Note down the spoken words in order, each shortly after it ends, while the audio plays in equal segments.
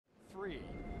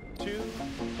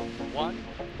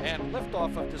1 and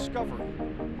liftoff of Discovery,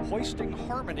 hoisting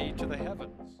harmony to the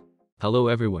heavens. Hello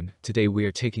everyone, today we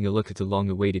are taking a look at the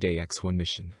long-awaited AX-1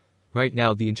 mission. Right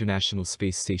now the International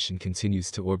Space Station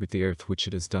continues to orbit the Earth, which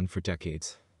it has done for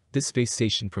decades. This space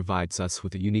station provides us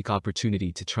with a unique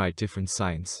opportunity to try different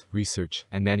science, research,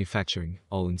 and manufacturing,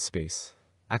 all in space.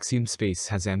 Axiom Space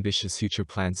has ambitious future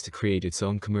plans to create its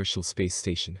own commercial space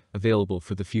station, available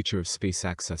for the future of space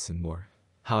access and more.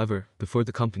 However, before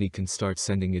the company can start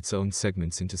sending its own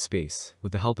segments into space,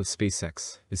 with the help of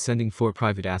SpaceX, is sending 4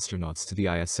 private astronauts to the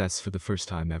ISS for the first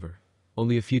time ever.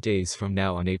 Only a few days from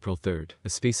now on April 3rd, a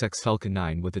SpaceX Falcon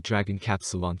 9 with a Dragon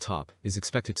Capsule on top is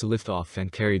expected to lift off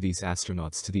and carry these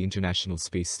astronauts to the International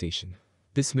Space Station.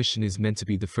 This mission is meant to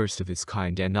be the first of its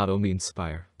kind and not only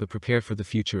inspire, but prepare for the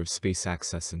future of space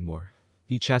access and more.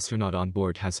 Each astronaut on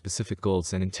board has specific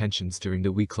goals and intentions during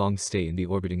the week-long stay in the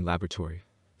orbiting laboratory.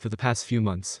 For the past few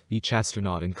months, each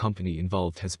astronaut and company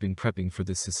involved has been prepping for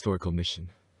this historical mission.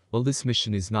 While this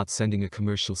mission is not sending a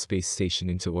commercial space station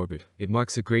into orbit, it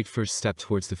marks a great first step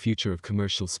towards the future of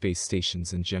commercial space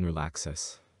stations and general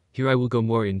access. Here I will go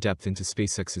more in depth into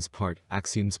SpaceX's part,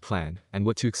 Axiom's plan, and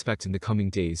what to expect in the coming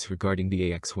days regarding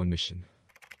the AX-1 mission.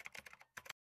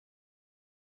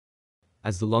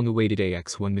 As the long-awaited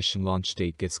AX-1 mission launch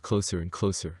date gets closer and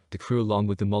closer, the crew along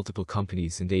with the multiple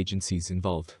companies and agencies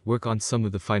involved work on some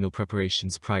of the final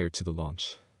preparations prior to the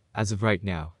launch. As of right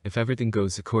now, if everything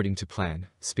goes according to plan,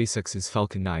 SpaceX's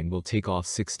Falcon 9 will take off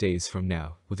 6 days from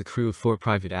now, with a crew of 4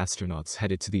 private astronauts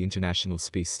headed to the International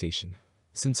Space Station.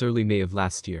 Since early May of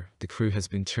last year, the crew has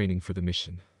been training for the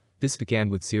mission. This began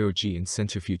with zero-G and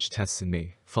centrifuge tests in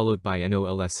May, followed by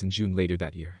NOLS in June later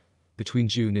that year. Between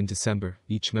June and December,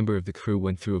 each member of the crew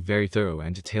went through a very thorough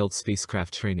and detailed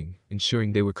spacecraft training,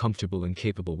 ensuring they were comfortable and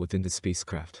capable within the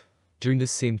spacecraft. During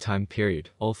this same time period,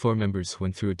 all 4 members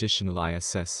went through additional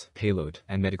ISS, payload,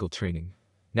 and medical training.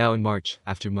 Now in March,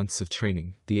 after months of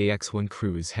training, the AX-1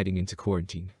 crew is heading into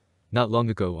quarantine. Not long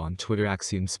ago on Twitter,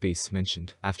 Axiom Space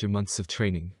mentioned, after months of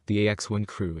training, the AX-1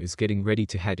 crew is getting ready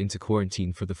to head into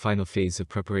quarantine for the final phase of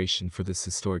preparation for this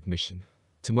historic mission.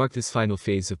 To mark this final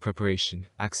phase of preparation,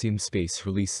 Axiom Space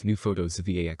released new photos of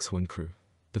the AX-1 crew.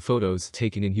 The photos,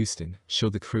 taken in Houston, show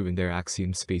the crew in their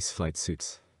Axiom Space flight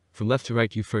suits. From left to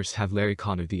right you first have Larry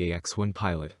Connor, the AX-1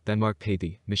 pilot, then Mark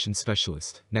Pathy, mission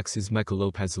specialist, next is Michael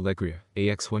Lopez Alegria,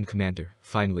 AX-1 commander,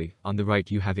 finally, on the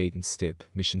right you have Aiden Stibb,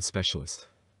 mission specialist.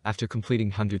 After completing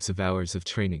hundreds of hours of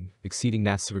training, exceeding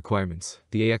NASA requirements,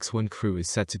 the AX-1 crew is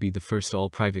set to be the first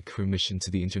all-private crew mission to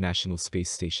the International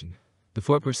Space Station. The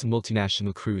 4-person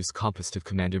multinational crew is composed of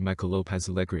Commander Michael Lopez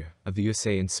Alegria, of the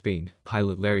USA and Spain,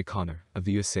 pilot Larry Connor, of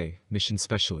the USA, mission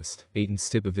specialist, Aiden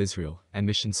Stibb of Israel, and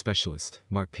mission specialist,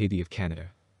 Mark Pathy of Canada.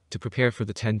 To prepare for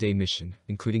the 10-day mission,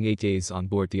 including 8 days on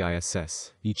board the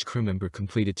ISS, each crew member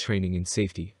completed training in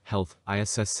safety, health,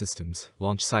 ISS systems,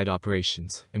 launch site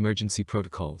operations, emergency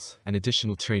protocols, and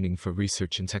additional training for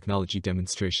research and technology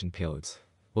demonstration payloads.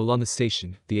 While on the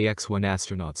station, the AX-1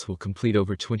 astronauts will complete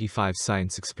over 25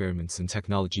 science experiments and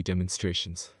technology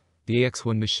demonstrations. The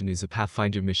AX-1 mission is a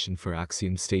Pathfinder mission for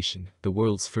Axiom Station, the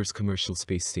world's first commercial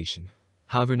space station.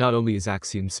 However, not only is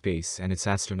Axiom Space and its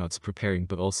astronauts preparing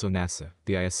but also NASA,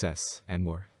 the ISS, and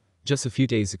more. Just a few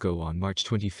days ago on March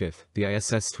 25th, the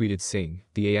ISS tweeted saying,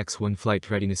 the AX-1 flight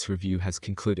readiness review has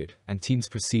concluded, and teams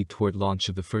proceed toward launch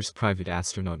of the first private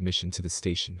astronaut mission to the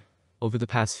station. Over the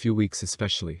past few weeks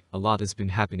especially, a lot has been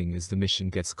happening as the mission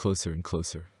gets closer and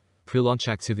closer. Pre-launch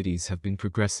activities have been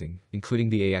progressing, including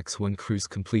the AX-1 crew's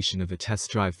completion of a test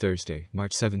drive Thursday,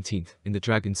 March 17th, in the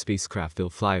Dragon spacecraft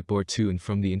they'll fly aboard to and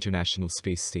from the International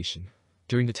Space Station.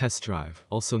 During the test drive,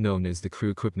 also known as the Crew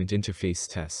Equipment Interface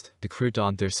Test, the crew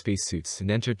donned their spacesuits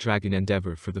and entered Dragon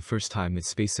Endeavour for the first time at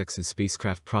SpaceX's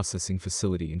spacecraft processing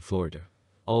facility in Florida.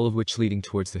 All of which leading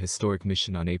towards the historic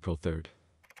mission on April 3rd.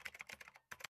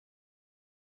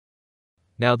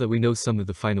 Now that we know some of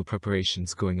the final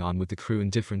preparations going on with the crew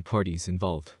and different parties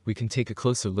involved, we can take a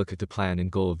closer look at the plan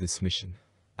and goal of this mission.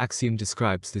 Axiom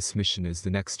describes this mission as the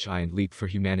next giant leap for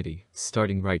humanity,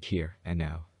 starting right here and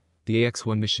now. The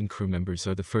AX-1 mission crew members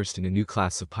are the first in a new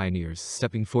class of pioneers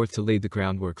stepping forth to lay the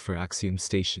groundwork for Axiom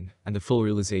Station and the full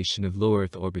realization of low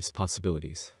Earth orbit's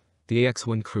possibilities. The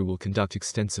AX-1 crew will conduct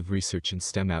extensive research and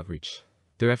STEM outreach.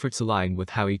 Their efforts align with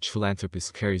how each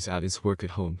philanthropist carries out his work at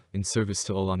home, in service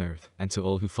to all on Earth, and to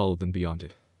all who follow them beyond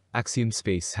it. Axiom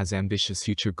Space has ambitious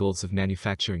future goals of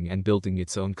manufacturing and building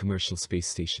its own commercial space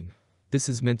station. This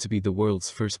is meant to be the world's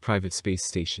first private space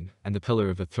station, and the pillar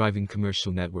of a thriving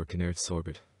commercial network in Earth's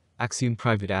orbit. Axiom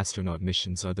private astronaut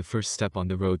missions are the first step on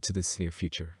the road to this near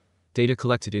future. Data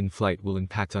collected in flight will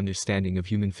impact understanding of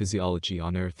human physiology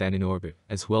on Earth and in orbit,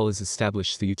 as well as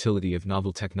establish the utility of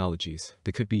novel technologies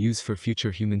that could be used for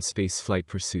future human space flight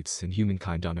pursuits and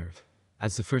humankind on Earth.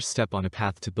 As the first step on a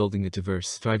path to building a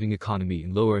diverse, thriving economy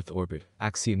in low Earth orbit,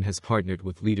 Axiom has partnered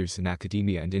with leaders in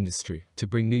academia and industry to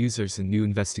bring new users and new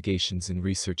investigations and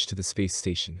research to the space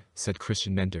station, said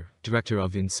Christian Mender, director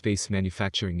of in-space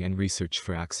manufacturing and research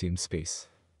for Axiom Space.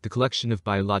 The collection of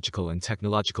biological and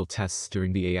technological tests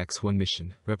during the AX-1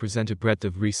 mission represent a breadth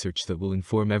of research that will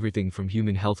inform everything from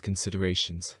human health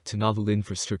considerations to novel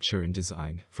infrastructure and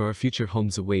design for our future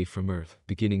homes away from Earth,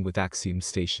 beginning with Axiom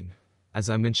Station. As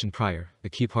I mentioned prior, a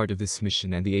key part of this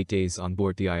mission and the 8 days on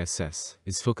board the ISS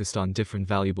is focused on different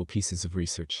valuable pieces of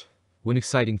research. One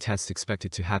exciting test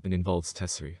expected to happen involves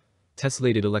tesserae.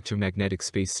 Tessellated electromagnetic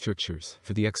space structures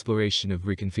for the exploration of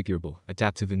reconfigurable,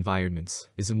 adaptive environments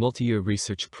is a multi-year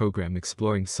research program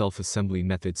exploring self-assembly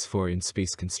methods for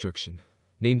in-space construction.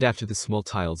 Named after the small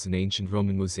tiles in ancient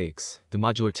Roman mosaics, the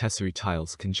modular tesserae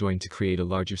tiles can join to create a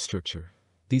larger structure.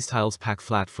 These tiles pack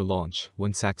flat for launch.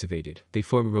 Once activated, they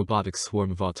form a robotic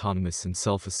swarm of autonomous and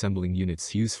self-assembling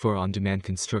units used for on-demand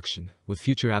construction, with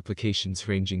future applications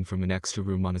ranging from an extra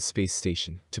room on a space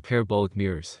station, to parabolic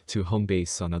mirrors, to a home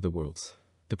base on other worlds.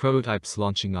 The prototypes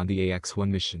launching on the AX-1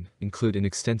 mission include an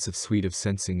extensive suite of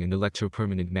sensing and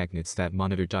electropermanent magnets that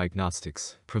monitor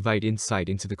diagnostics, provide insight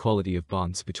into the quality of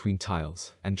bonds between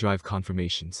tiles, and drive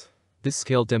conformations. This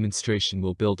scale demonstration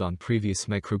will build on previous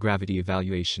microgravity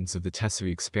evaluations of the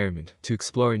tesserae experiment to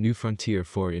explore a new frontier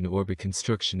for in-orbit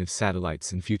construction of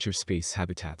satellites and future space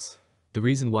habitats. The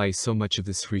reason why so much of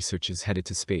this research is headed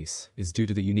to space is due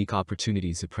to the unique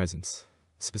opportunities it presents.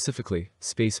 Specifically,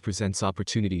 space presents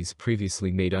opportunities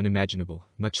previously made unimaginable,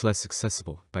 much less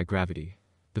accessible, by gravity.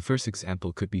 The first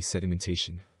example could be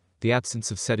sedimentation. The absence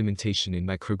of sedimentation in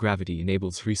microgravity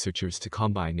enables researchers to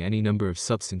combine any number of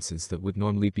substances that would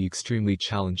normally be extremely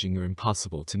challenging or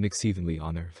impossible to mix evenly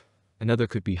on Earth. Another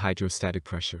could be hydrostatic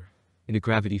pressure. In a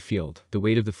gravity field, the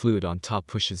weight of the fluid on top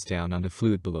pushes down on the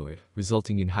fluid below it,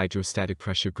 resulting in hydrostatic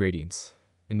pressure gradients.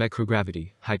 In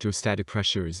microgravity, hydrostatic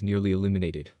pressure is nearly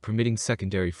eliminated, permitting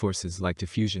secondary forces like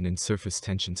diffusion and surface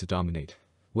tension to dominate.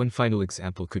 One final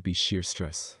example could be shear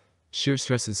stress. Shear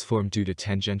stresses form due to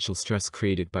tangential stress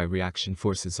created by reaction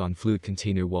forces on fluid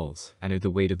container walls and are the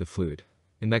weight of the fluid.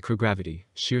 In microgravity,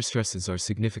 shear stresses are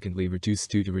significantly reduced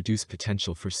due to reduced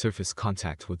potential for surface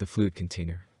contact with the fluid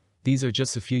container. These are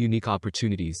just a few unique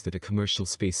opportunities that a commercial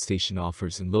space station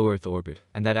offers in low Earth orbit,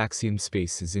 and that Axiom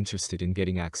Space is interested in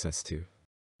getting access to.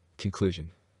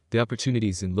 Conclusion. The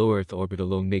opportunities in low Earth orbit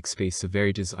alone make space a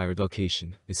very desired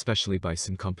location, especially by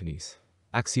some companies.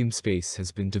 Axiom Space has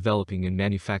been developing and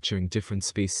manufacturing different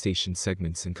space station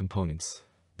segments and components.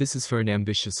 This is for an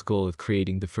ambitious goal of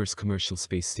creating the first commercial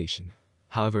space station.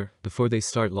 However, before they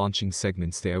start launching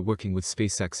segments, they are working with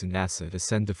SpaceX and NASA to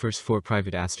send the first 4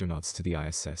 private astronauts to the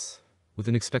ISS. With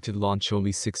an expected launch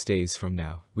only 6 days from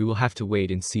now, we will have to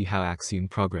wait and see how Axiom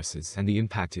progresses and the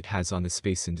impact it has on the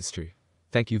space industry.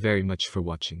 Thank you very much for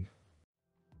watching.